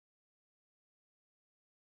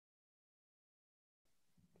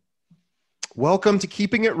Welcome to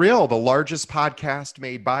Keeping It Real, the largest podcast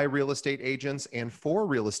made by real estate agents and for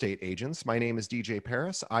real estate agents. My name is DJ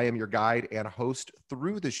Paris. I am your guide and host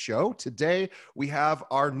through the show. Today, we have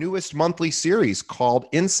our newest monthly series called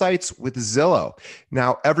Insights with Zillow.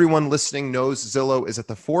 Now, everyone listening knows Zillow is at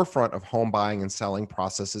the forefront of home buying and selling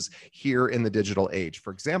processes here in the digital age.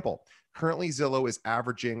 For example, currently, Zillow is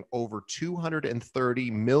averaging over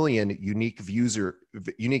 230 million unique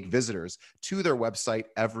visitors to their website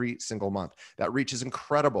every single month. That reach is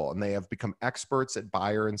incredible, and they have become experts at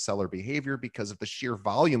buyer and seller behavior because of the sheer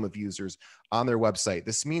volume of users on their website.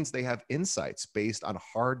 This means they have insights based on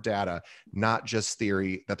hard data, not just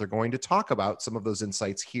theory, that they're going to talk about some of those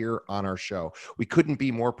insights here on our show. We couldn't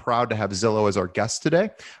be more proud to have Zillow as our guest today.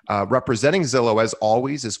 Representing Zillow, as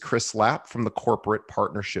always, is Chris Lapp from the corporate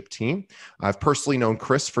partnership team. I've personally known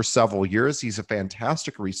Chris for several years. He's a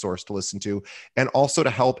fantastic resource to listen to and also to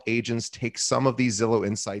help agents take some of these Zillow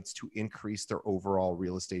insights to increase their overall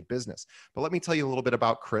real estate business. But let me tell you a little bit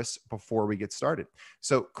about Chris before we get started.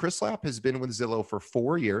 So Chris Lapp has been with Zillow for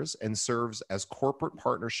 4 years and serves as corporate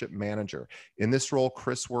partnership manager. In this role,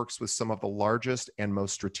 Chris works with some of the largest and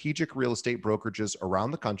most strategic real estate brokerages around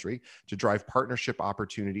the country to drive partnership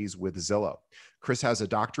opportunities with Zillow. Chris has a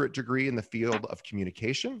doctorate degree in the field of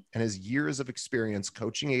communication and has years of experience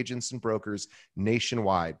coaching agents and brokers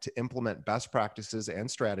nationwide to implement best practices and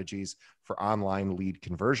strategies for online lead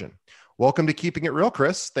conversion. Welcome to Keeping It Real,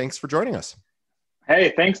 Chris. Thanks for joining us.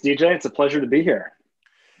 Hey, thanks, DJ. It's a pleasure to be here.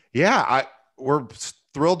 Yeah, we're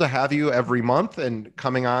thrilled to have you every month and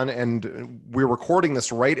coming on, and we're recording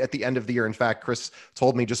this right at the end of the year. In fact, Chris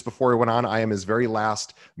told me just before we went on, I am his very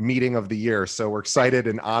last meeting of the year. So we're excited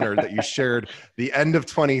and honored that you shared the end of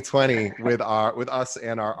 2020 with us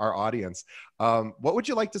and our audience. What would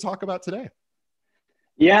you like to talk about today?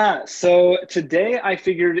 Yeah, so today I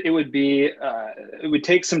figured it would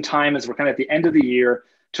take some time as we're kind of at the end of the year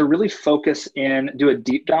to really focus in, do a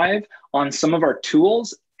deep dive on some of our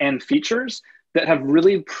tools and features that have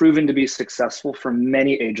really proven to be successful for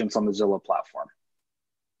many agents on the Zillow platform.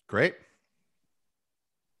 Great.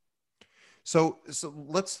 So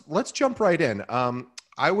let's jump right in.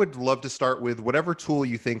 I would love to start with whatever tool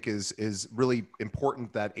you think is really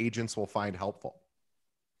important that agents will find helpful.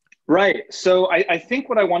 Right. So I think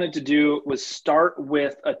what I wanted to do was start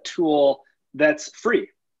with a tool that's free,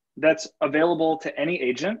 that's available to any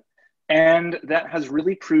agent, and that has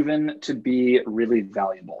really proven to be really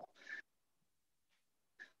valuable.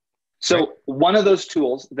 So one of those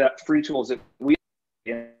tools, that free tools that we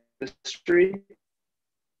in the industry,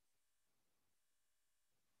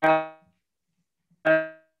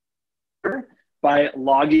 by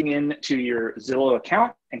logging into your Zillow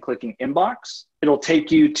account and clicking inbox, it'll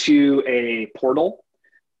take you to a portal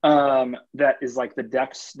that is like the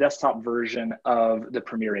desktop version of the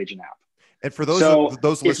Premier Agent app. And for those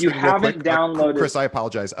listening, if you haven't downloaded, Chris, I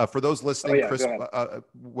apologize. For those listening, yeah, Chris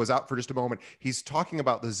was out for just a moment. He's talking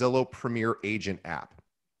about the Zillow Premier Agent app.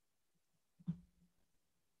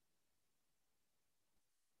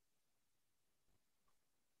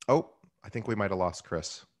 Oh, I think we might have lost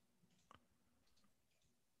Chris.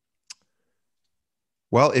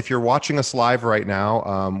 Well, if you're watching us live right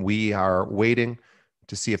now, we are waiting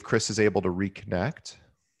to see if Chris is able to reconnect.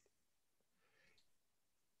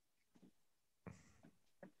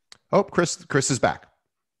 Oh, Chris is back.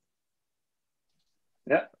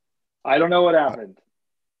 Yeah, I don't know what happened.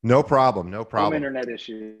 No problem. Some internet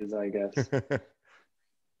issues, I guess.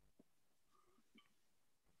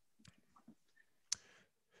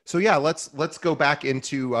 So yeah, let's go back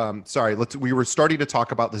into. We were starting to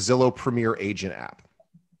talk about the Zillow Premier Agent app.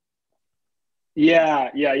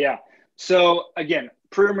 Yeah. So again,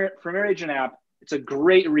 Premier Agent app, it's a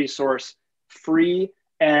great resource, free,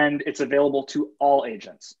 and it's available to all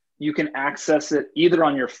agents. You can access it either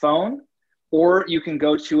on your phone or you can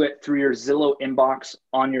go to it through your Zillow inbox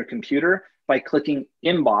on your computer by clicking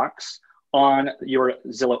inbox on your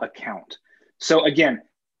Zillow account. So again,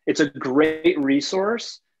 it's a great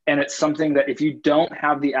resource, and it's something that if you don't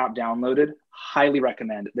have the app downloaded, highly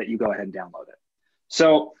recommend that you go ahead and download it.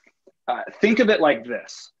 So think of it like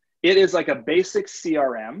this. It is like a basic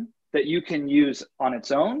CRM that you can use on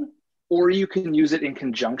its own, or you can use it in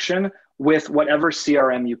conjunction with whatever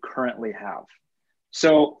CRM you currently have.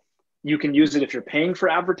 So you can use it if you're paying for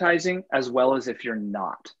advertising as well as if you're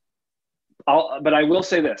not. But I will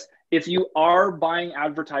say this, if you are buying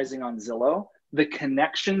advertising on Zillow, the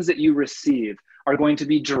connections that you receive are going to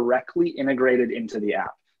be directly integrated into the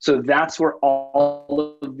app. So that's where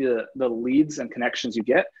all of the leads and connections you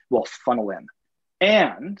get will funnel in.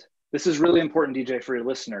 And this is really important, DJ, for your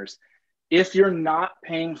listeners. If you're not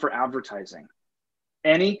paying for advertising,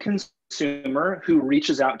 any consumer who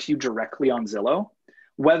reaches out to you directly on Zillow,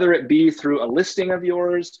 whether it be through a listing of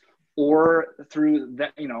yours or through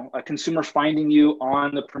that, a consumer finding you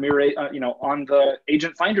on the on the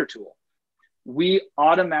agent finder tool, we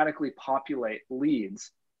automatically populate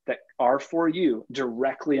leads that are for you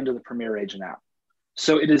directly into the Premier Agent app.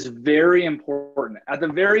 So it is very important, at the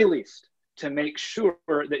very least, to make sure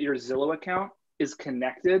that your Zillow account is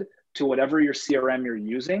connected to whatever your CRM you're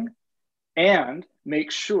using, and make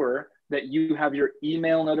sure that you have your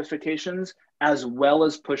email notifications as well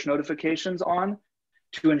as push notifications on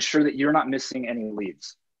to ensure that you're not missing any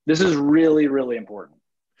leads. This is really, really important.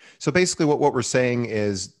 So basically what we're saying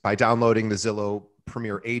is, by downloading the Zillow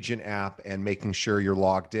Premier Agent app and making sure you're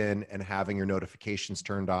logged in and having your notifications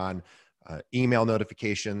turned on, email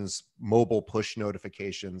notifications, mobile push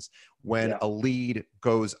notifications, when a lead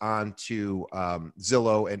goes on to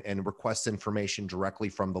Zillow and requests information directly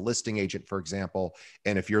from the listing agent, for example,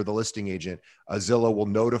 and if you're the listing agent, Zillow will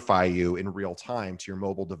notify you in real time to your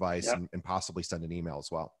mobile device and possibly send an email as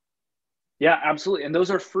well. Yeah, absolutely. And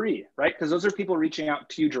those are free, right? Because those are people reaching out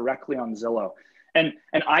to you directly on Zillow. And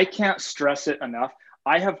I can't stress it enough.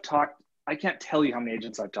 I can't tell you how many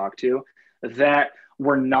agents I've talked to that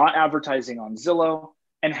were not advertising on Zillow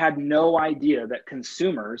and had no idea that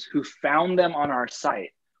consumers who found them on our site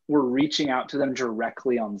were reaching out to them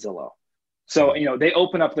directly on Zillow. So, they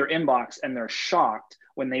open up their inbox and they're shocked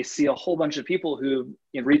when they see a whole bunch of people who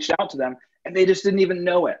reached out to them and they just didn't even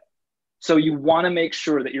know it. So you want to make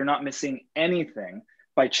sure that you're not missing anything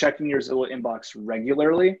by checking your Zillow inbox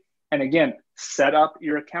regularly. And again, set up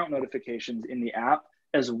your account notifications in the app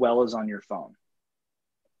as well as on your phone.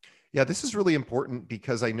 Yeah, this is really important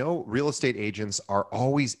because I know real estate agents are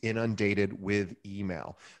always inundated with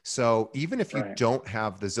email. So even if you don't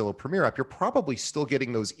have the Zillow Premier app, you're probably still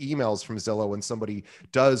getting those emails from Zillow when somebody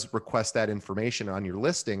does request that information on your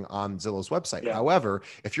listing on Zillow's website. Yeah. However,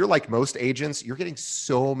 if you're like most agents, you're getting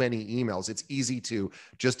so many emails, it's easy to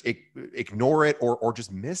just ignore it or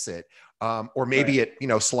just miss it. Or maybe it,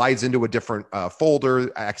 slides into a different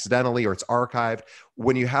folder accidentally, or it's archived.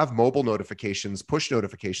 When you have mobile notifications, push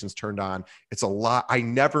notifications turned on, it's a lot. I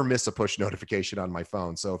never miss a push notification on my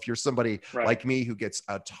phone. So if you're somebody like me who gets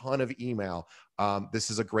a ton of email,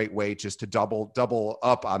 this is a great way just to double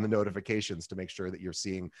up on the notifications to make sure that you're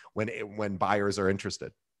seeing when buyers are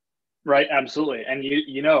interested. Right, absolutely. And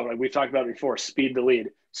like we've talked about it before, speed the lead.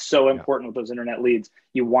 So important with those internet leads.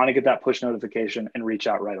 You want to get that push notification and reach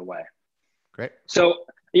out right away. Great. So,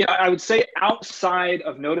 I would say outside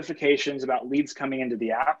of notifications about leads coming into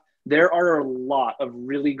the app, there are a lot of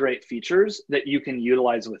really great features that you can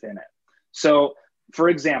utilize within it. So, for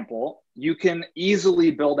example, you can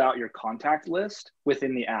easily build out your contact list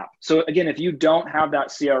within the app. So again, if you don't have that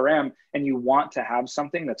CRM and you want to have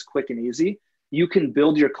something that's quick and easy, you can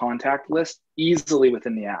build your contact list easily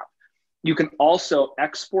within the app. You can also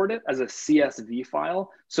export it as a CSV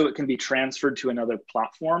file so it can be transferred to another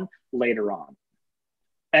platform later on.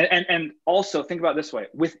 And also think about it this way,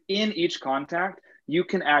 within each contact, you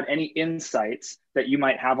can add any insights that you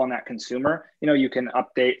might have on that consumer. You can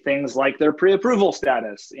update things like their pre-approval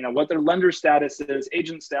status, what their lender status is,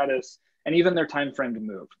 agent status, and even their time frame to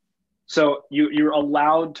move. So you're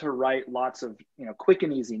allowed to write lots of quick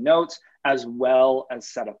and easy notes as well as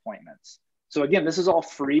set appointments. So again, this is all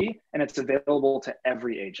free and it's available to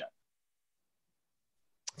every agent.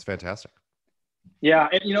 It's fantastic. Yeah,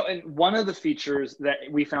 and one of the features that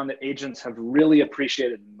we found that agents have really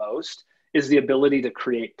appreciated most is the ability to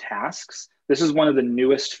create tasks. This is one of the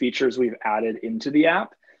newest features we've added into the app.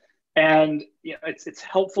 And it's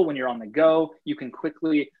helpful when you're on the go. You can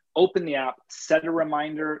quickly open the app, set a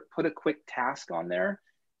reminder, put a quick task on there,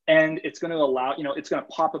 and it's going to allow, it's going to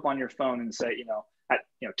pop up on your phone and say, at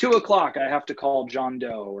 2 o'clock, I have to call John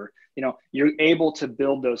Doe, or, you're able to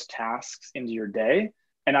build those tasks into your day.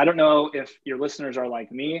 And I don't know if your listeners are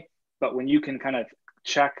like me, but when you can kind of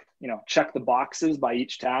check the boxes by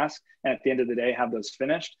each task, and at the end of the day, have those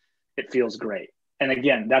finished, it feels great. And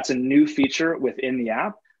again, that's a new feature within the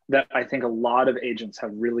app that I think a lot of agents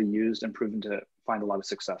have really used and proven to find a lot of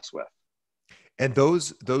success with. And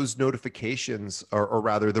those notifications, or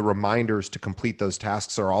rather the reminders to complete those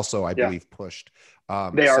tasks, are also, I believe, pushed.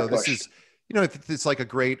 They are pushed. This is, it's like a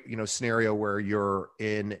great, scenario where you're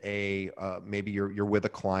in maybe you're with a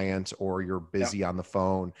client or you're busy on the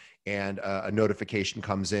phone, and a notification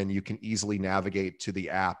comes in. You can easily navigate to the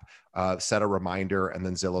app, set a reminder, and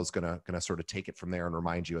then Zillow's gonna sort of take it from there and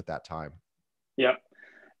remind you at that time. Yep.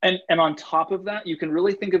 And on top of that, you can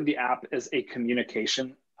really think of the app as a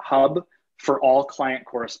communication hub for all client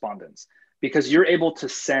correspondence, because you're able to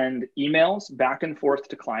send emails back and forth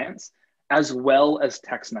to clients as well as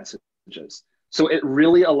text messages. So it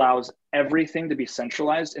really allows everything to be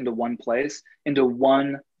centralized into one place, into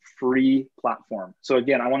one free platform. So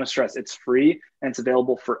again, I want to stress it's free and it's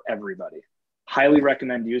available for everybody. Highly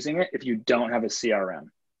recommend using it if you don't have a CRM.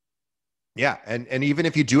 Yeah. And even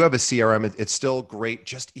if you do have a CRM, it's still great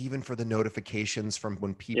just even for the notifications from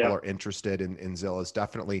when people are interested in Zillow.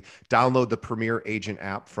 Definitely download the Premier Agent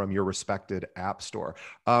app from your respected app store.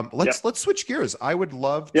 Let's switch gears. I would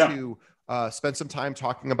love to spend some time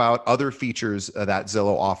talking about other features that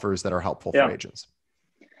Zillow offers that are helpful for agents.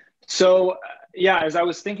 So as I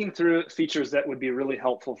was thinking through features that would be really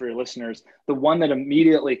helpful for your listeners, the one that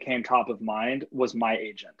immediately came top of mind was My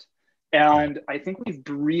Agent. And I think we've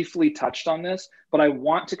briefly touched on this, but I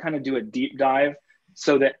want to kind of do a deep dive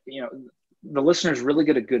so that, the listeners really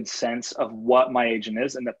get a good sense of what My Agent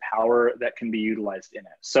is and the power that can be utilized in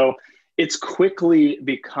it. So it's quickly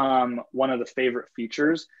become one of the favorite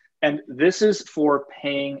features. And this is for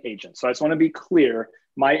paying agents. So I just want to be clear.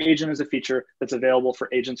 My Agent is a feature that's available for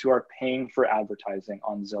agents who are paying for advertising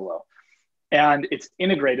on Zillow. And it's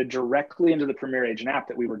integrated directly into the Premier Agent app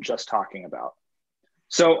that we were just talking about.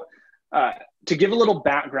 So to give a little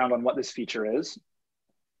background on what this feature is,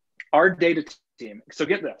 our data team, so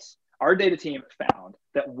get this, our data team found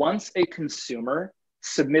that once a consumer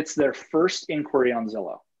submits their first inquiry on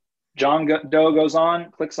Zillow, John Doe goes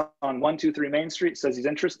on, clicks on 123 Main Street, says he's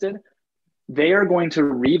interested, they are going to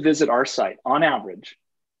revisit our site on average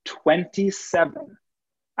 27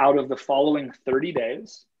 out of the following 30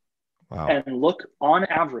 days and look on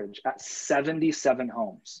average at 77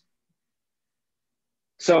 homes.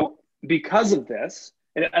 So because of this,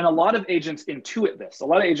 and a lot of agents intuit this, a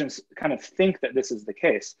lot of agents kind of think that this is the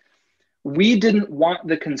case. We didn't want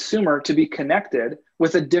the consumer to be connected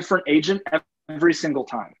with a different agent every single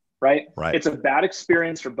time, right? It's a bad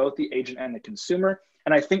experience for both the agent and the consumer.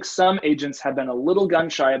 And I think some agents have been a little gun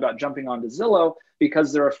shy about jumping onto Zillow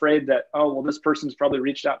because they're afraid that, oh, well, this person's probably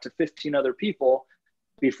reached out to 15 other people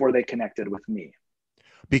before they connected with me.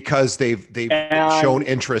 Because they've shown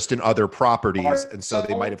interest in other properties, and so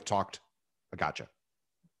they might have talked. I gotcha.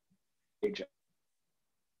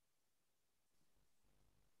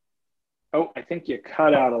 Oh, I think you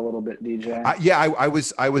cut out a little bit, DJ.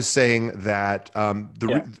 I was saying that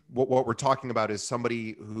what we're talking about is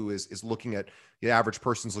somebody who is looking at, the average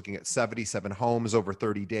person's looking at 77 homes over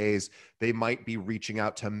 30 days. They might be reaching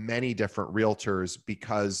out to many different realtors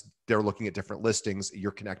because they're looking at different listings. You're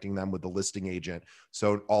connecting them with the listing agent.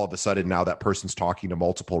 So all of a sudden now that person's talking to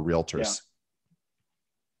multiple realtors.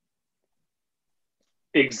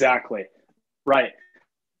 Exactly. Right.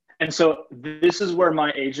 And so this is where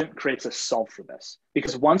My Agent creates a solve for this,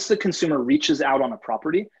 because once the consumer reaches out on a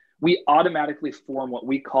property, we automatically form what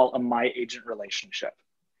we call a My Agent relationship.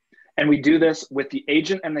 And we do this with the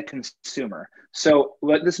agent and the consumer. So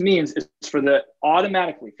what this means is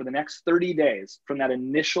automatically for the next 30 days from that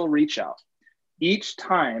initial reach out, each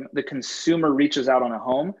time the consumer reaches out on a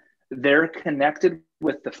home, they're connected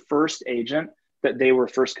with the first agent that they were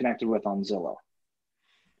first connected with on Zillow.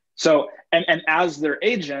 So, and as their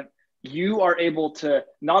agent, you are able to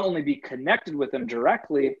not only be connected with them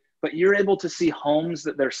directly, but you're able to see homes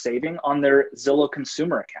that they're saving on their Zillow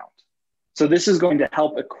consumer account. So this is going to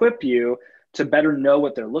help equip you to better know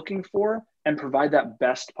what they're looking for and provide that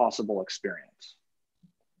best possible experience.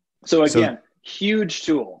 So again, huge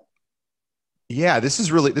tool. Yeah, this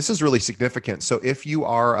is really significant. So if you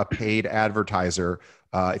are a paid advertiser,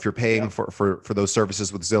 if you're paying for those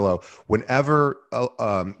services with Zillow, whenever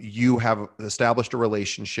you have established a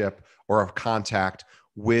relationship or a contact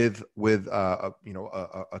with a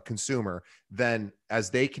consumer, then as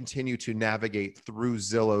they continue to navigate through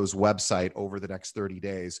Zillow's website over the next 30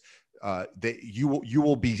 days, you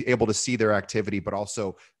will be able to see their activity, but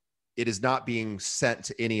also it is not being sent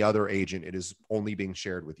to any other agent. It is only being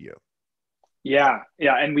shared with you. Yeah.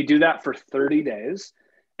 And we do that for 30 days.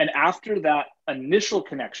 And after that initial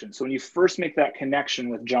connection, so when you first make that connection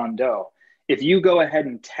with John Doe, if you go ahead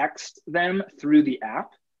and text them through the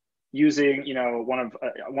app using,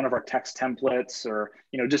 one of our text templates, or,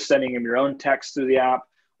 just sending them your own text through the app,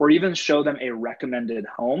 or even show them a recommended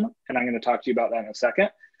home, and I'm going to talk to you about that in a second,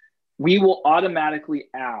 we will automatically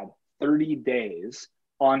add 30 days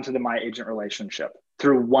onto the My Agent relationship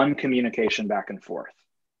through one communication back and forth.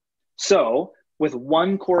 So with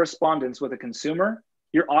one correspondence with a consumer,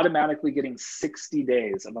 you're automatically getting 60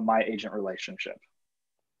 days of a My Agent relationship.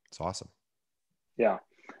 It's awesome. Yeah.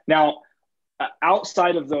 Now,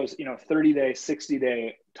 outside of those, 30-day,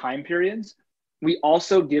 60-day time periods, we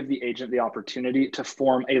also give the agent the opportunity to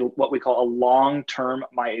form what we call a long-term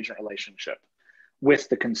My Agent relationship with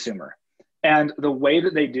the consumer. And the way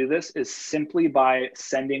that they do this is simply by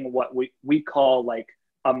sending what we call like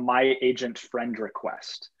a my agent friend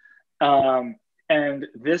request. And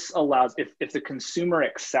this allows, if the consumer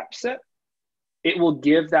accepts it, it will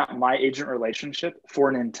give that my agent relationship for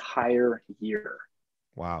an entire year.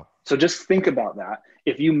 Wow. So just think about that.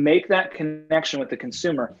 If you make that connection with the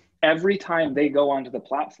consumer, every time they go onto the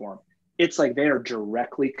platform, it's like they are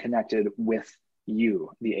directly connected with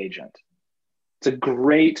you, the agent. It's a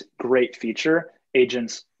great, great feature.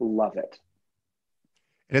 Agents love it.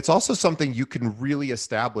 And it's also something you can really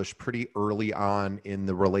establish pretty early on in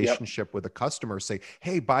the Yep. relationship with a customer. Say,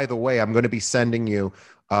 hey, by the way, I'm going to be sending you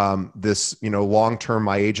this, long-term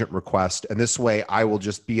my agent request. And this way I will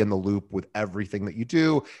just be in the loop with everything that you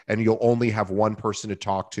do. And you'll only have one person to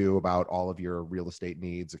talk to about all of your real estate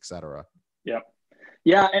needs, et cetera. Yep.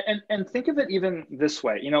 Yeah. And think of it even this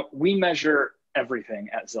way. We measure everything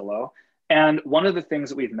at Zillow. And one of the things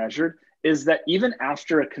that we've measured is that even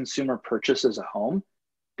after a consumer purchases a home,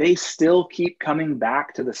 they still keep coming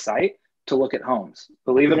back to the site to look at homes,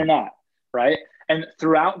 believe it or not, right? And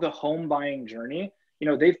throughout the home buying journey,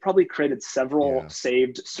 they've probably created several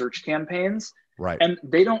saved search campaigns, Right. and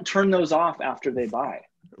they don't turn those off after they buy.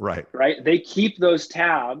 Right. Right. They keep those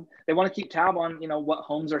tab. They want to keep tab on, what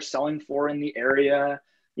homes are selling for in the area,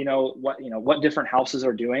 what different houses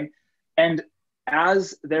are doing. And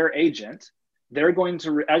as their agent, they're going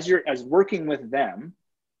to, as working with them,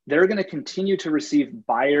 they're going to continue to receive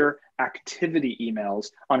buyer activity emails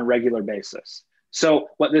on a regular basis. So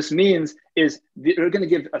what this means is they're going to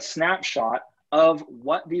give a snapshot of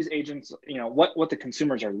what these agents, what the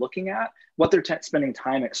consumers are looking at, what they're spending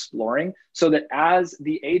time exploring, so that as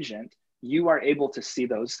the agent, you are able to see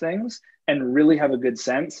those things and really have a good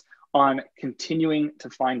sense on continuing to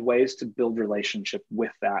find ways to build relationship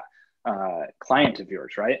with that client of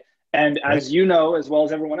yours, right? And as you know, as well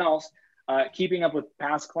as everyone else, keeping up with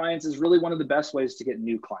past clients is really one of the best ways to get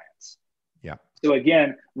new clients. Yeah. So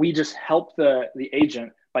again, we just help the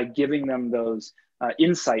agent by giving them those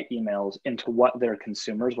insight emails into what their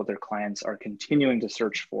consumers, what their clients are continuing to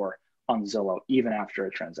search for on Zillow, even after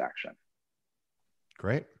a transaction.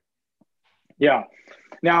 Great. Yeah.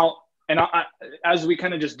 Now, and as we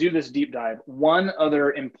kind of just do this deep dive, one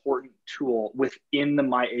other important tool within the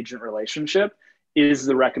My Agent relationship is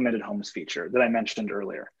the recommended homes feature that I mentioned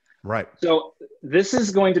earlier. Right. So this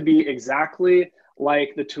is going to be exactly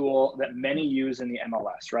like the tool that many use in the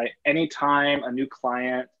MLS, right? Anytime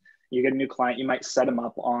you get a new client, you might set them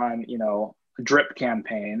up on, a drip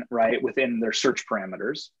campaign, right, within their search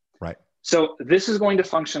parameters. Right. So this is going to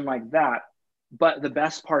function like that. But the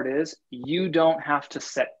best part is you don't have to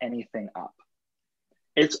set anything up.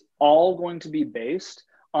 It's all going to be based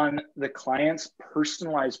on the client's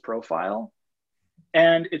personalized profile.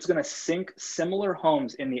 And it's going to sync similar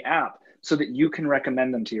homes in the app so that you can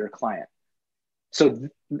recommend them to your client. So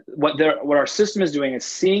what our system is doing is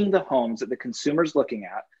seeing the homes that the consumer's looking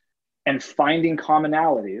at and finding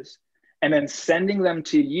commonalities, and then sending them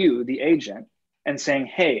to you, the agent, and saying,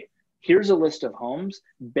 hey, here's a list of homes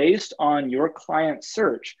based on your client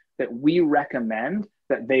search that we recommend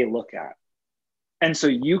that they look at. And so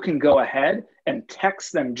you can go ahead and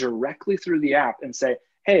text them directly through the app and say,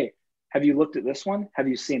 hey, have you looked at this one? Have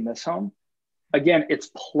you seen this home? Again, it's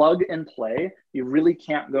plug and play. You really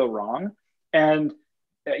can't go wrong. And,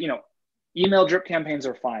 email drip campaigns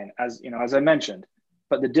are fine, as I mentioned,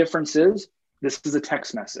 but the difference is this is a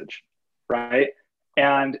text message, right?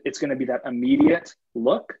 And it's going to be that immediate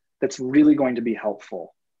look that's really going to be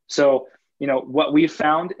helpful. So, what we've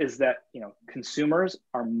found is that, consumers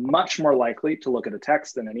are much more likely to look at a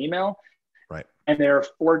text than an email. Right. And they're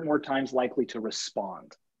 4 more times likely to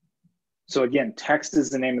respond. So again, text is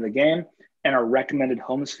the name of the game, and our recommended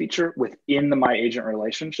homes feature within the My Agent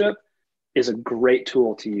relationship is a great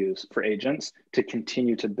tool to use for agents to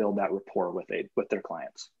continue to build that rapport with their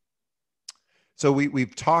clients. So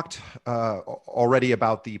we've talked already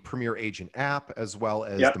about the Premier Agent app, as well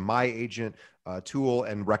as the My Agent tool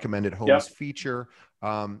and recommended homes feature.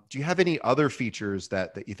 Do you have any other features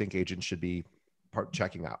that you think agents should be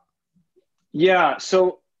checking out? Yeah,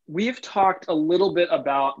 so we've talked a little bit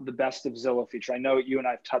about the Best of Zillow feature. I know you and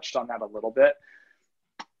I've touched on that a little bit.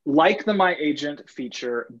 Like the My Agent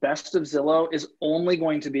feature, Best of Zillow is only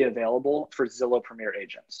going to be available for Zillow Premier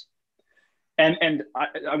agents. And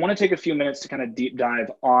I want to take a few minutes to kind of deep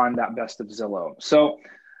dive on that Best of Zillow. So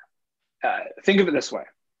think of it this way.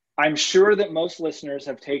 I'm sure that most listeners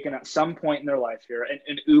have taken at some point in their life here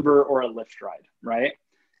an Uber or a Lyft ride, right?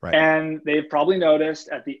 Right. And they've probably noticed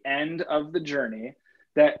at the end of the journey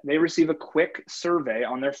that they receive a quick survey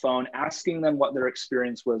on their phone asking them what their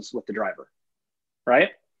experience was with the driver, right?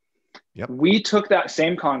 Yep. We took that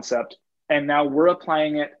same concept and now we're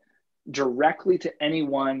applying it directly to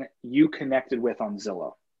anyone you connected with on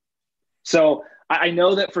Zillow. So I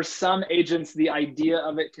know that for some agents, the idea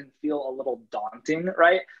of it can feel a little daunting,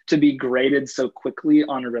 right? To be graded so quickly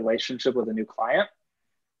on a relationship with a new client.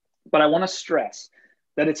 But I want to stress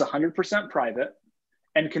that it's 100% private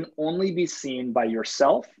and can only be seen by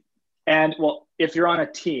yourself. And well, if you're on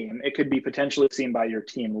a team, it could be potentially seen by your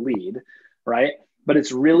team lead, right? But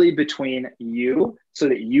it's really between you so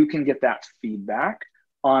that you can get that feedback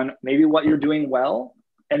on maybe what you're doing well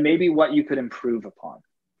and maybe what you could improve upon.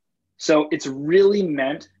 So it's really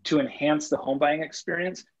meant to enhance the home buying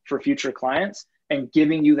experience for future clients and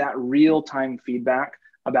giving you that real-time feedback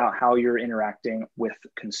about how you're interacting with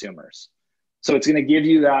consumers. So it's going to give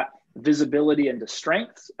you that visibility into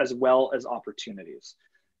strengths as well as opportunities.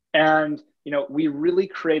 And, we really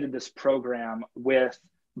created this program with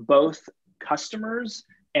both customers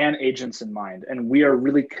and agents in mind. And we are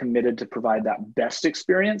really committed to provide that best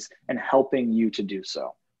experience and helping you to do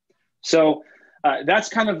so. So that's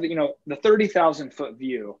kind of, the 30,000 foot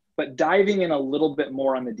view, but diving in a little bit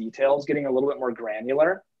more on the details, getting a little bit more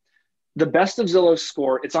granular. The best of Zillow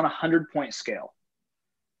score, it's on a 100-point scale.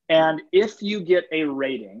 And if you get a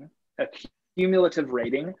rating, a cumulative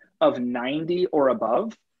rating of 90 or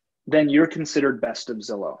above, then you're considered best of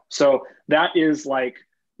Zillow. So that is like,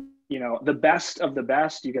 the best of the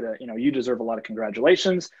best. You get you deserve a lot of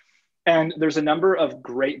congratulations. And there's a number of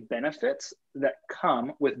great benefits that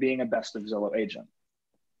come with being a best of Zillow agent.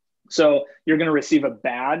 So you're going to receive a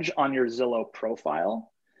badge on your Zillow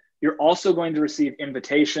profile. You're also going to receive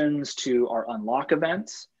invitations to our Unlock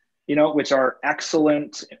events, which are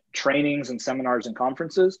excellent trainings and seminars and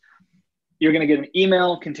conferences. You're going to get an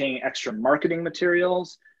email containing extra marketing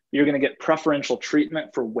materials. You're going to get preferential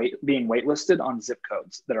treatment for being waitlisted on zip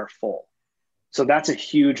codes that are full. So that's a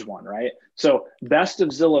huge one, right? So Best of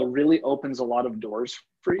Zillow really opens a lot of doors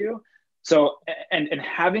for you. So, and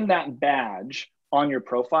having that badge on your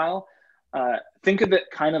profile, think of it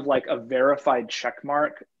kind of like a verified check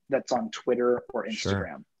mark that's on Twitter or Instagram,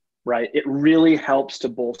 Sure. right? It really helps to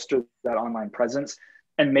bolster that online presence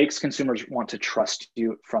and makes consumers want to trust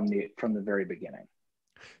you from the very beginning.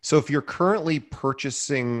 So if you're currently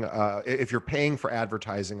purchasing, if you're paying for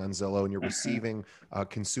advertising on Zillow and you're receiving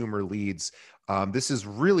consumer leads, this is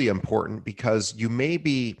really important because you may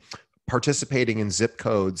be participating in zip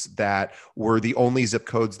codes that were the only zip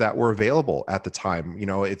codes that were available at the time.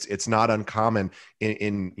 It's not uncommon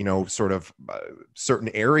in sort of certain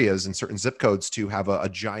areas and certain zip codes to have a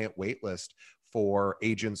giant wait list for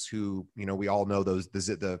agents who, we all know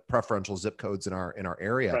the preferential zip codes in our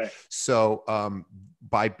area. Right. So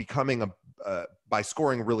by becoming by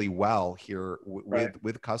scoring really well here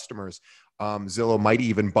with customers, Zillow might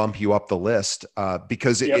even bump you up the list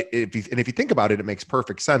because if you think about it, it makes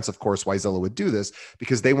perfect sense, of course, why Zillow would do this,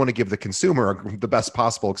 because they want to give the consumer the best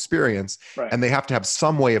possible experience. Right. And they have to have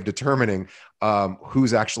some way of determining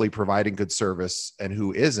who's actually providing good service and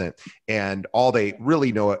who isn't. And all they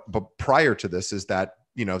really know but prior to this is that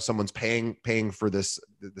someone's paying for this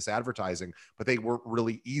advertising, but they weren't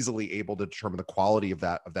really easily able to determine the quality of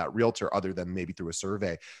that realtor other than maybe through a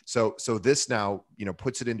survey. So this now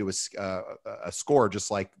puts it into a score,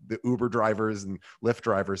 just like the Uber drivers and Lyft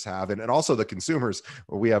drivers have, and also the consumers.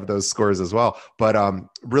 We have those scores as well, but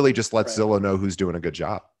really just lets Zillow know who's doing a good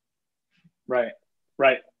job. Right,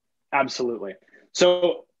 absolutely.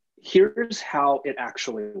 So here's how it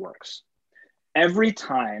actually works. Every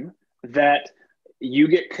time that you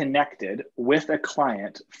get connected with a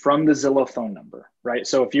client from the Zillow phone number, right?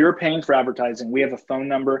 So if you're paying for advertising, we have a phone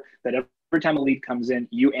number that every time a lead comes in,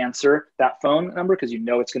 you answer that phone number because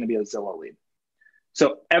it's going to be a Zillow lead.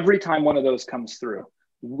 So every time one of those comes through,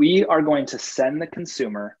 we are going to send the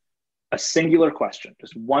consumer a singular question,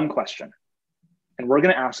 just one question. And we're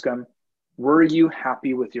going to ask them, were you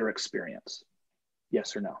happy with your experience?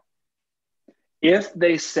 Yes or no? If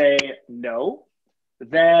they say no,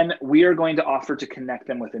 then we are going to offer to connect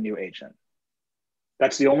them with a new agent.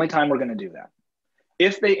 That's the only time we're going to do that.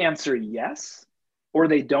 If they answer yes, or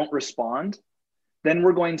they don't respond, then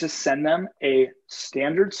we're going to send them a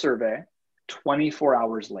standard survey 24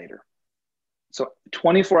 hours later. So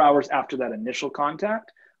 24 hours after that initial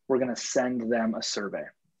contact, we're going to send them a survey.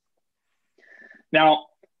 Now,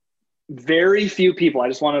 very few people, I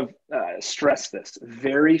just want to stress this,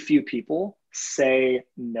 very few people say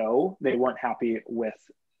no, they weren't happy with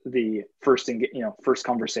the first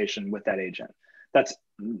conversation with that agent. That's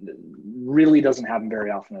really doesn't happen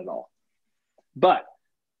very often at all. But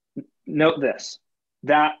note this,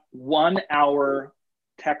 that 1 hour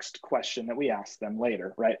text question that we asked them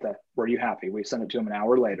later, right? Were you happy? We sent it to them an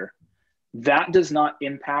hour later. That does not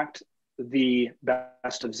impact the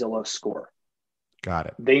best of Zillow score. Got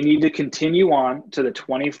it. They need to continue on to the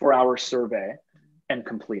 24-hour survey and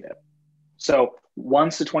complete it. So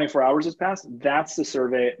once the 24 hours has passed, that's the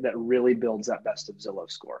survey that really builds that best of Zillow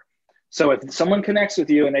score. So if someone connects with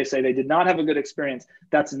you and they say they did not have a good experience,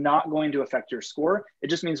 that's not going to affect your score. It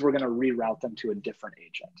just means we're going to reroute them to a different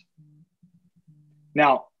agent.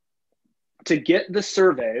 Now, to get the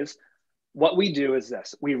surveys, what we do is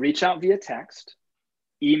this. We reach out via text,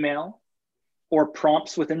 email, or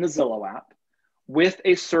prompts within the Zillow app with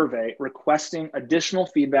a survey requesting additional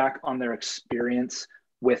feedback on their experience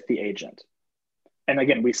with the agent. And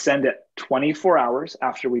again, we send it 24 hours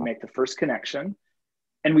after we make the first connection.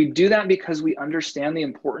 And we do that because we understand the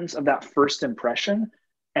importance of that first impression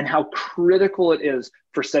and how critical it is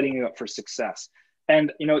for setting you up for success.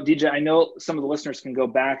 And, you know, DJ, I know some of the listeners can go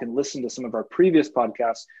back and listen to some of our previous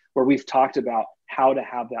podcasts where we've talked about how to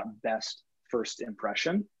have that best first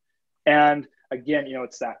impression. And again, you know,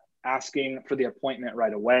 it's that asking for the appointment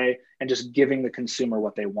right away and just giving the consumer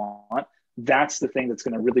what they want. That's the thing that's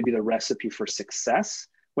going to really be the recipe for success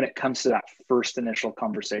when it comes to that first initial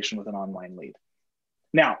conversation with an online lead.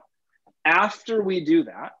 Now, after we do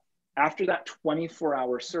that, after that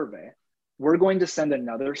 24-hour survey, we're going to send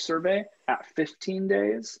another survey at 15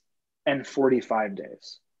 days and 45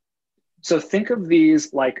 days. So think of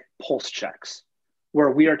these like pulse checks,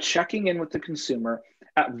 where we are checking in with the consumer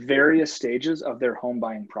at various stages of their home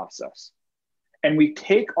buying process. And we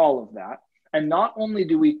take all of that, and not only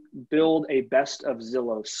do we build a best of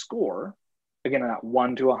Zillow score, again, on that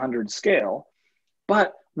 1 to 100 scale,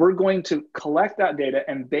 but we're going to collect that data,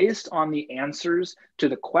 and based on the answers to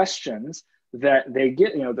the questions that they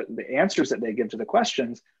get, you know, the answers that they give to the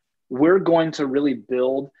questions, we're going to really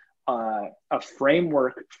build a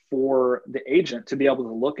framework for the agent to be able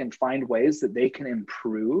to look and find ways that they can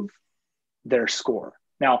improve their score.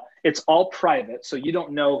 Now, it's all private, so you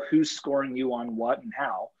don't know who's scoring you on what and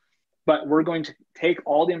how, but we're going to take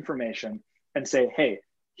all the information and say, hey,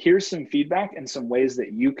 here's some feedback and some ways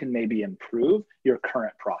that you can maybe improve your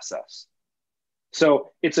current process.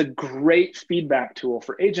 So it's a great feedback tool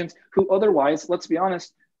for agents who otherwise, let's be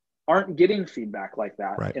honest, aren't getting feedback like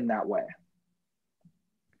that in that way.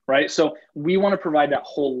 Right? So we want to provide that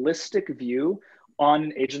holistic view on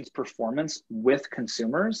an agent's performance with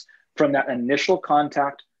consumers from that initial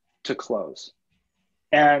contact to close.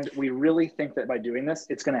 And we really think that by doing this,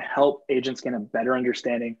 it's going to help agents get a better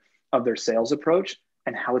understanding of their sales approach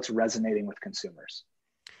and how it's resonating with consumers.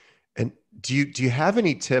 And do you have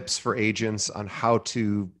any tips for agents on how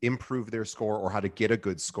to improve their score or how to get a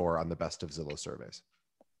good score on the best of Zillow surveys?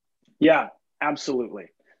 Yeah, absolutely.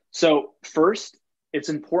 So first, it's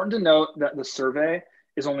important to note that the survey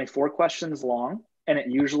is only 4 questions long, and it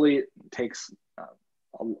usually takes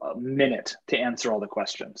a minute to answer all the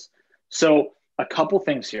questions. So a couple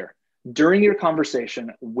things here. During your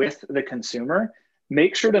conversation with the consumer,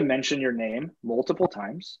 make sure to mention your name multiple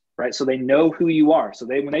times, right? So they know who you are. So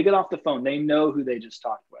when they get off the phone, they know who they just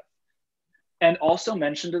talked with. And also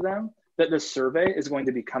mention to them that the survey is going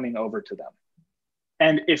to be coming over to them.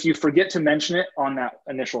 And if you forget to mention it on that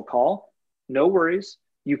initial call, no worries.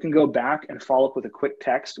 You can go back and follow up with a quick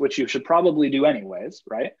text, which you should probably do anyways,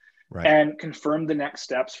 right? And confirm the next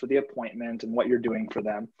steps for the appointment and what you're doing for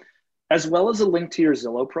them, as well as a link to your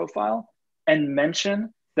Zillow profile, and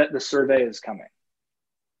mention that the survey is coming,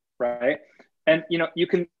 right? And you know, you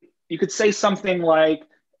could say something like,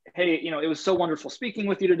 hey, you know, it was so wonderful speaking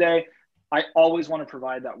with you today. I always want to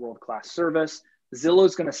provide that world-class service. Zillow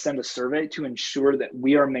is going to send a survey to ensure that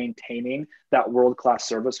we are maintaining that world-class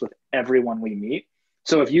service with everyone we meet.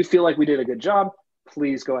 So if you feel like we did a good job,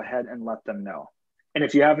 please go ahead and let them know. And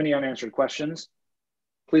if you have any unanswered questions,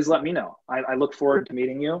 please let me know. I look forward to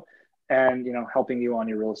meeting you and, you know, helping you on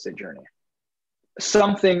your real estate journey.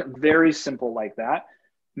 Something very simple like that,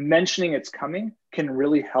 mentioning it's coming, can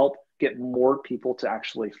really help get more people to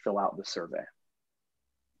actually fill out the survey.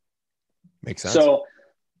 Makes sense. So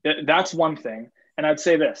that's one thing. And I'd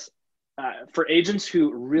say this, for agents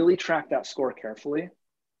who really track that score carefully,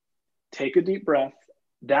 take a deep breath.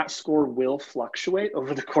 That score will fluctuate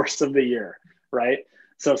over the course of the year, right?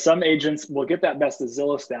 So some agents will get that best of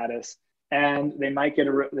Zillow status, and they might get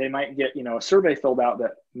you know, a survey filled out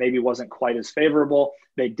that maybe wasn't quite as favorable.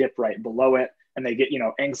 They dip right below it, and they get, you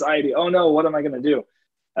know, anxiety. Oh no, what am I going to do?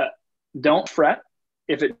 Don't fret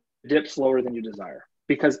if it dips lower than you desire,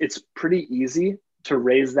 because it's pretty easy to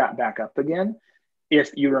raise that back up again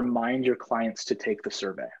if you remind your clients to take the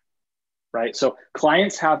survey, right? So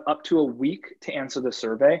clients have up to a week to answer the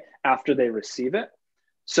survey after they receive it.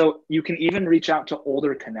 So you can even reach out to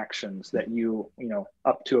older connections that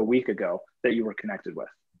up to a week ago that you were connected with.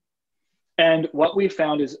 And what we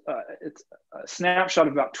found is it's a snapshot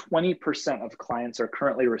of about 20% of clients are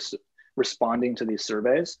currently responding to these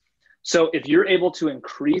surveys. So if you're able to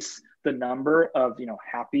increase the number of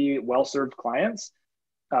happy, well-served clients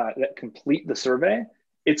that complete the survey,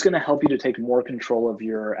 it's going to help you to take more control of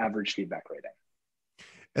your average feedback rating.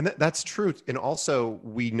 And that's true. And also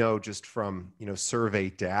we know just from, survey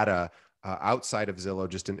data outside of Zillow,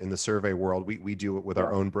 just in the survey world, we do it with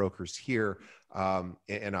our own brokers here.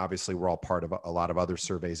 And obviously we're all part of a lot of other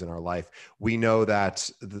surveys in our life. We know that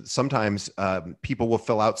sometimes people will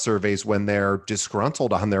fill out surveys when they're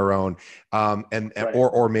disgruntled on their own,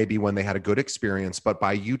 or maybe when they had a good experience. But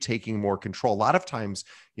by you taking more control, a lot of times,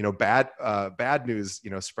 bad news,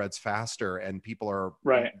 spreads faster, and people are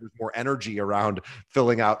there's more energy around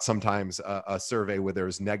filling out sometimes a survey where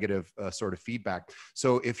there's negative sort of feedback.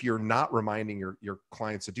 So if you're not reminding your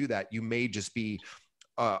clients to do that, you may just be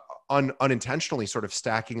unintentionally sort of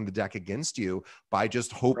stacking the deck against you by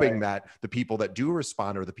just hoping that the people that do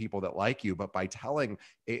respond are the people that like you. But by telling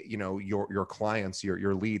your clients,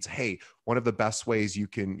 your leads, hey, one of the best ways you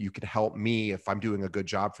could help me if I'm doing a good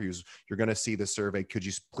job for you is you're going to see the survey. Could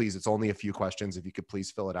you please, it's only a few questions, if you could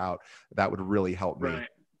please fill it out, that would really help me.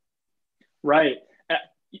 Right.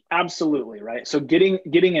 Absolutely. Right. So getting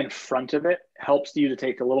in front of it helps you to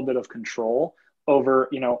take a little bit of control over,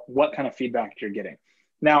 what kind of feedback you're getting.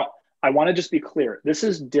 Now, I want to just be clear. This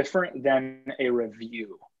is different than a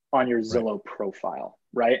review on your Zillow profile,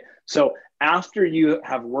 right? So after you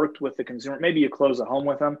have worked with the consumer, maybe you close a home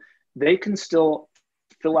with them, they can still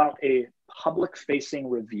fill out a public-facing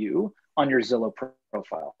review on your Zillow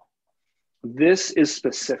profile. This is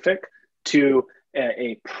specific to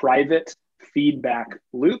a private feedback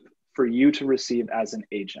loop for you to receive as an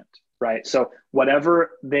agent, right? So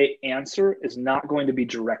whatever they answer is not going to be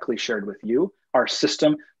directly shared with you. Our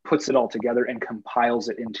system puts it all together and compiles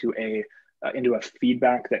it into a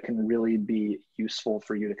feedback that can really be useful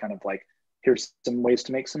for you to kind of like, here's some ways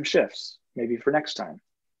to make some shifts, maybe for next time,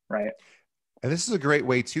 right? And this is a great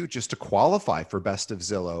way too, just to qualify for Best of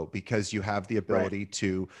Zillow, because you have the ability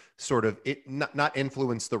to sort of not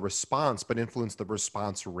influence the response, but influence the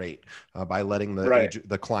response rate by letting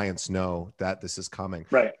the clients know that this is coming.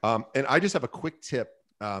 And I just have a quick tip.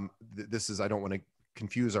 This is, I don't want to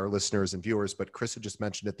confuse our listeners and viewers, but Chris had just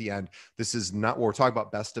mentioned at the end, this is not, we're talking about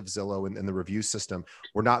Best of Zillow and the review system.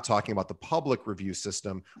 We're not talking about the public review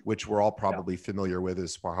system, which we're all probably familiar with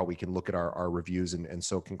as far how we can look at our reviews, and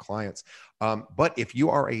so can clients. But if you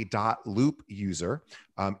are a .loop user,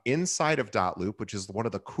 inside of .loop, which is one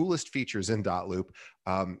of the coolest features in .loop,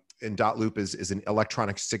 and .loop is an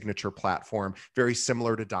electronic signature platform, very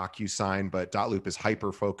similar to DocuSign, but .loop is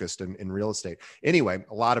hyper-focused in real estate. Anyway,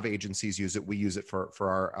 a lot of agencies use it. We use it for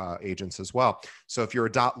our agents as well. So if you're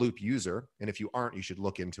a .loop user, and if you aren't, you should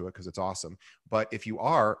look into it because it's awesome. But if you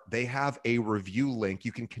are, they have a review link.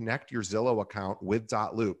 You can connect your Zillow account with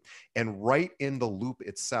 .loop, and right in the loop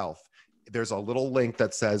itself, there's a little link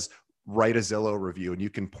that says, write a Zillow review, and you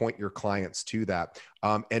can point your clients to that.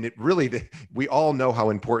 And it really, we all know how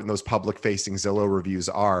important those public facing Zillow reviews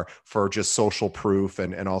are for just social proof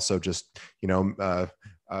and also just,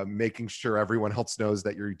 making sure everyone else knows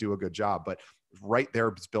that you do a good job. But right there,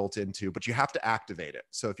 it's built into, but you have to activate it.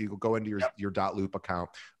 So if you go into your .loop account,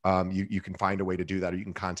 you can find a way to do that, or you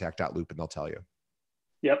can contact .loop and they'll tell you.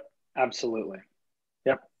 Yep, absolutely.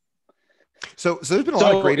 Yep. So there's been a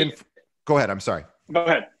lot of great go ahead. I'm sorry. Go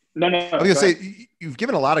ahead. No. I was going to say, you've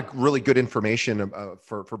given a lot of really good information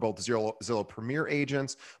for both Zillow Premier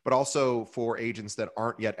agents, but also for agents that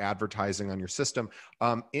aren't yet advertising on your system.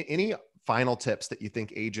 Any final tips that you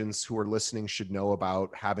think agents who are listening should know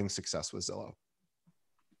about having success with Zillow?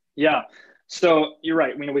 Yeah. So you're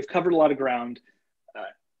right. We've covered a lot of ground.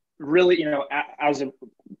 Really, as a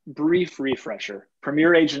brief refresher,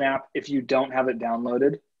 Premier Agent App, if you don't have it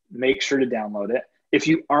downloaded, make sure to download it. If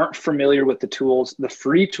you aren't familiar with the tools, the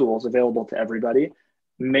free tools available to everybody,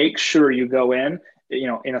 make sure you go in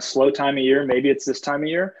a slow time of year, maybe it's this time of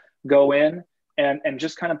year, go in and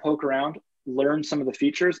just kind of poke around, learn some of the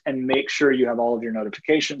features, and make sure you have all of your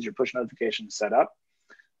notifications, your push notifications set up.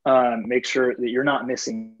 Make sure that you're not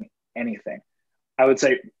missing anything. I would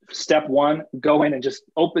say step one, go in and just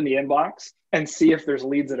open the inbox and see if there's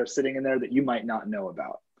leads that are sitting in there that you might not know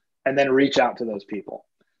about, and then reach out to those people.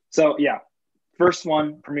 So yeah. First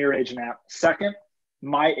one, Premier Agent App. Second,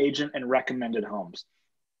 My Agent and Recommended Homes.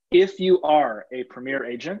 If you are a Premier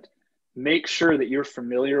Agent, make sure that you're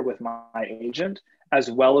familiar with My Agent as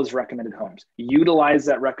well as Recommended Homes. Utilize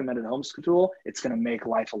that Recommended Homes tool. It's going to make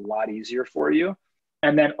life a lot easier for you.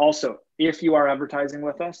 And then also, if you are advertising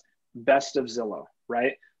with us, best of Zillow,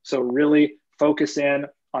 right? So really focus in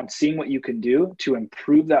on seeing what you can do to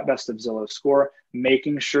improve that best of Zillow score,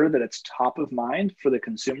 making sure that it's top of mind for the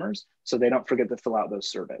consumers so they don't forget to fill out those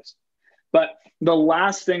surveys. But the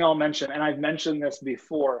last thing I'll mention, and I've mentioned this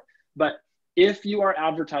before, but if you are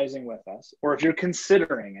advertising with us, or if you're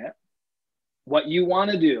considering it, what you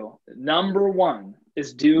want to do, number one,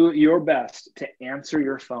 is do your best to answer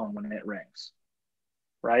your phone when it rings,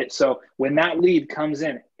 right? So when that lead comes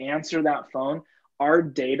in, answer that phone. Our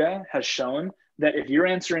data has shown that if you're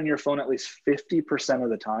answering your phone at least 50%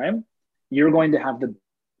 of the time, you're going to have the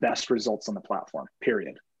best results on the platform,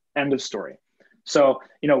 period. End of story. So,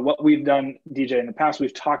 what we've done, DJ, in the past,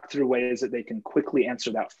 we've talked through ways that they can quickly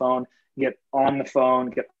answer that phone, get on the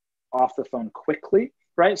phone, get off the phone quickly,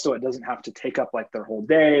 right? So it doesn't have to take up like their whole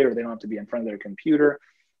day, or they don't have to be in front of their computer.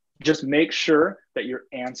 Just make sure that you're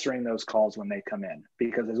answering those calls when they come in,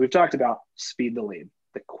 because as we've talked about, speed the lead.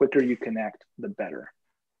 The quicker you connect, the better.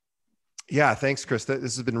 Yeah, thanks, Chris. This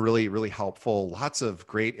has been really, really helpful. Lots of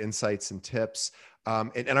great insights and tips.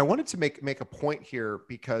 And I wanted to make a point here,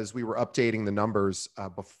 because we were updating the numbers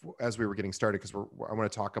before, as we were getting started, because I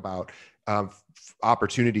want to talk about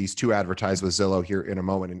opportunities to advertise with Zillow here in a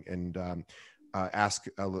moment, and ask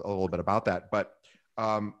a little bit about that. But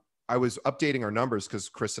I was updating our numbers because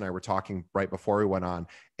Chris and I were talking right before we went on,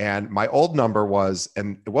 and my old number was,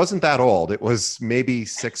 and it wasn't that old, it was maybe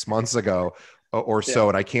 6 months ago or so,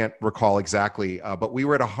 and I can't recall exactly, but we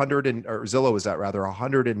were at Zillow was at rather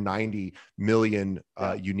 190 million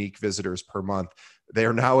unique visitors per month. They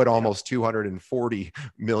are now at almost 240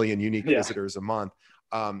 million unique visitors a month.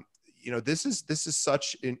 This is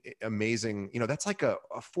such an amazing, that's like a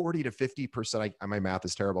 40 to 50%. My math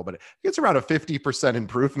is terrible, but it's around a 50%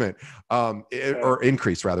 improvement, or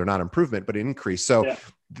increase rather, not improvement, but increase. So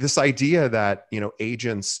this idea that,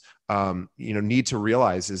 agents, need to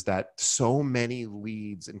realize is that so many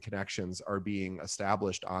leads and connections are being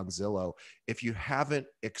established on Zillow. If you haven't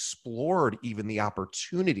explored even the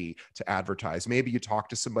opportunity to advertise, maybe you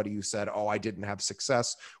talked to somebody who said, oh, I didn't have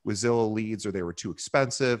success with Zillow leads, or they were too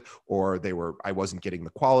expensive, or I wasn't getting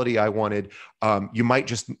the quality I wanted. You might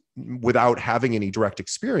just, without having any direct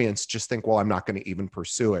experience, just think, well, I'm not going to even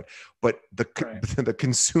pursue it. But the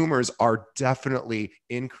consumers are definitely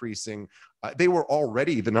increasing. They were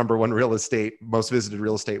already the number one most visited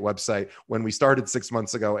real estate website when we started 6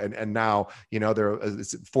 months ago. And now, there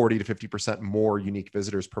is 40 to 50% more unique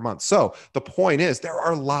visitors per month. So the point is, there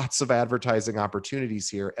are lots of advertising opportunities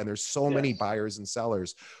here. And there's so many buyers and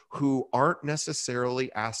sellers who aren't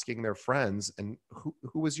necessarily asking their friends, and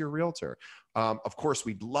who is your realtor? Of course,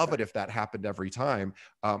 we'd love it if that happened every time,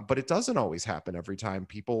 but it doesn't always happen every time.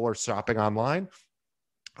 People are shopping online.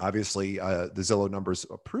 Obviously, the Zillow numbers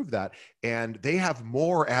prove that, and they have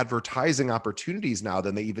more advertising opportunities now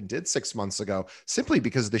than they even did 6 months ago, simply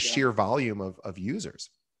because of the sheer volume of users.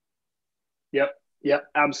 Yep,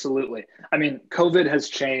 absolutely. I mean, COVID has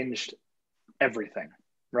changed everything,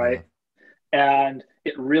 right? And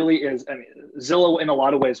it really is. I mean, Zillow in a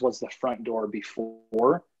lot of ways was the front door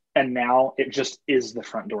before, and now it just is the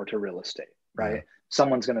front door to real estate, right?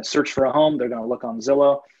 Someone's going to search for a home, they're going to look on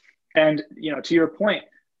Zillow. And, to your point,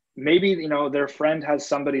 maybe, their friend has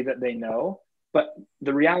somebody that they know, but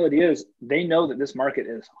the reality is they know that this market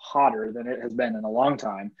is hotter than it has been in a long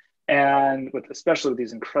time. And especially with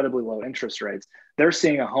these incredibly low interest rates, they're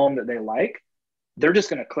seeing a home that they like. They're just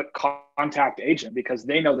going to click contact agent because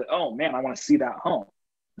they know that, oh man, I want to see that home,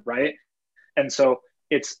 right? And so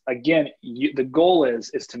it's, again, the goal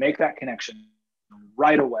is to make that connection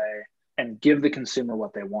right away and give the consumer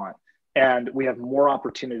what they want. And we have more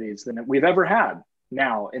opportunities than we've ever had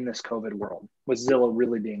now in this COVID world, with Zillow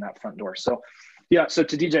really being that front door. So so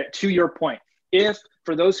to DJ, to your point, if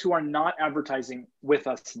for those who are not advertising with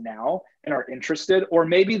us now and are interested, or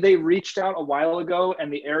maybe they reached out a while ago and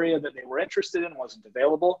the area that they were interested in wasn't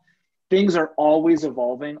available, things are always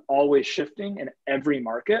evolving, always shifting in every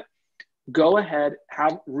market. Go ahead,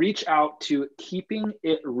 reach out to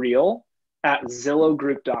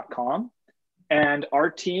keepingitreal@zillowgroup.com, and our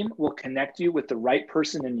team will connect you with the right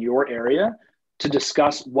person in your area to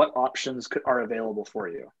discuss what options are available for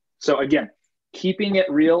you. So again,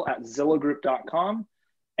 keepingitreal@zillowgroup.com,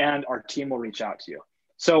 and our team will reach out to you.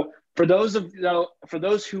 So for those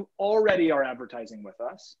who already are advertising with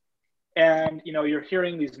us, and you're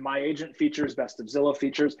hearing these My Agent features, Best of Zillow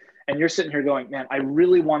features, and you're sitting here going, man, I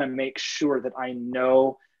really want to make sure that I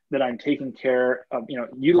know that I'm taking care of,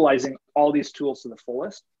 utilizing all these tools to the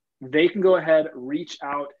fullest. They can go ahead, reach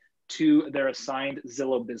out to their assigned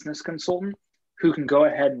Zillow business consultant, who can go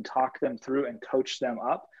ahead and talk them through and coach them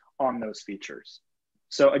up on those features.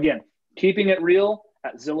 So again, keeping it real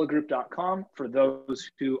at zillowgroup.com for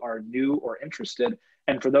those who are new or interested.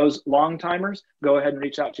 And for those long timers, go ahead and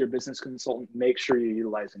reach out to your business consultant. Make sure you're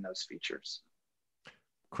utilizing those features.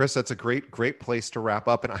 Chris, that's a great place to wrap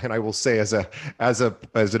up. And I will say, as an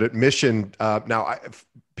admission,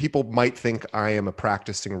 people might think I am a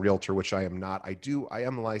practicing realtor, which I am not. I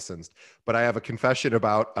am licensed, but I have a confession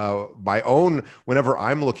about my own. Whenever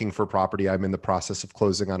I'm looking for property, I'm in the process of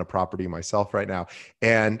closing on a property myself right now.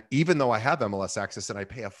 And even though I have MLS access and I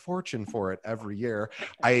pay a fortune for it every year,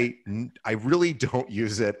 I really don't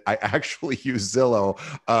use it. I actually use Zillow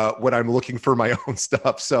when I'm looking for my own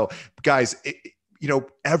stuff. So, guys,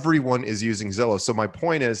 everyone is using Zillow. So my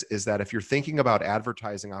point is that if you're thinking about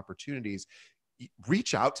advertising opportunities,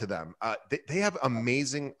 reach out to them. They have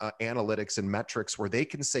amazing analytics and metrics where they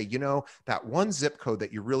can say, that one zip code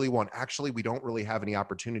that you really want, actually, we don't really have any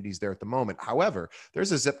opportunities there at the moment. However,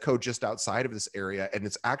 there's a zip code just outside of this area, and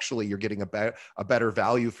it's actually, you're getting a better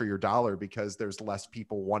value for your dollar because there's less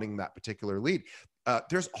people wanting that particular lead.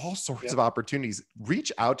 There's all sorts of opportunities.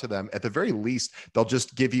 Reach out to them. At the very least, they'll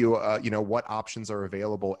just give you, what options are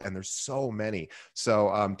available. And there's so many.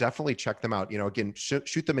 So definitely check them out. Again,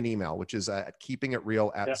 shoot them an email, which is at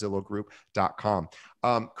keepingitreal@zillowgroup.com.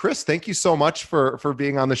 Chris, thank you so much for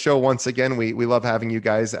being on the show once again. We love having you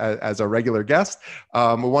guys as a regular guest.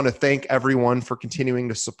 We want to thank everyone for continuing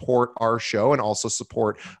to support our show and also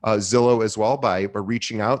support Zillow as well by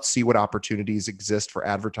reaching out, see what opportunities exist for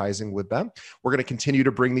advertising with them. We're going to continue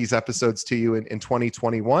to bring these episodes to you in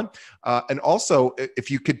 2021. And also,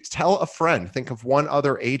 if you could tell a friend, think of one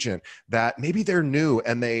other agent that maybe they're new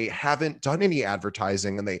and they haven't done any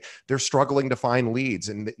advertising and they're struggling to find leads,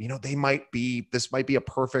 and this might be a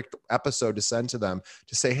perfect episode to send to them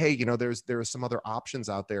to say, hey, there are some other options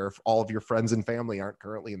out there if all of your friends and family aren't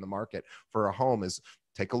currently in the market for a home.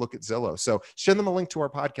 Take a look at Zillow. So send them a link to our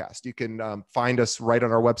podcast. You can find us right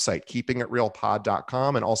on our website,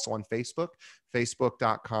 keepingitrealpod.com, and also on Facebook,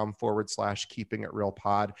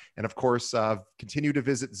 facebook.com/keepingitrealpod. And of course, continue to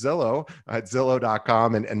visit Zillow at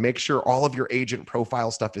zillow.com and make sure all of your agent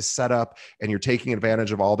profile stuff is set up and you're taking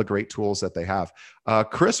advantage of all the great tools that they have.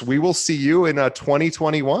 Chris, we will see you in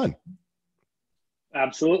 2021.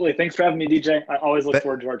 Absolutely. Thanks for having me, DJ. I always look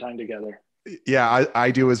forward to our time together. Yeah, I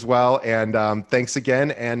do as well. And thanks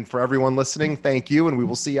again. And for everyone listening, thank you. And we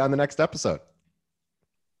will see you on the next episode.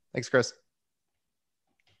 Thanks, Chris.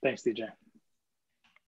 Thanks, DJ.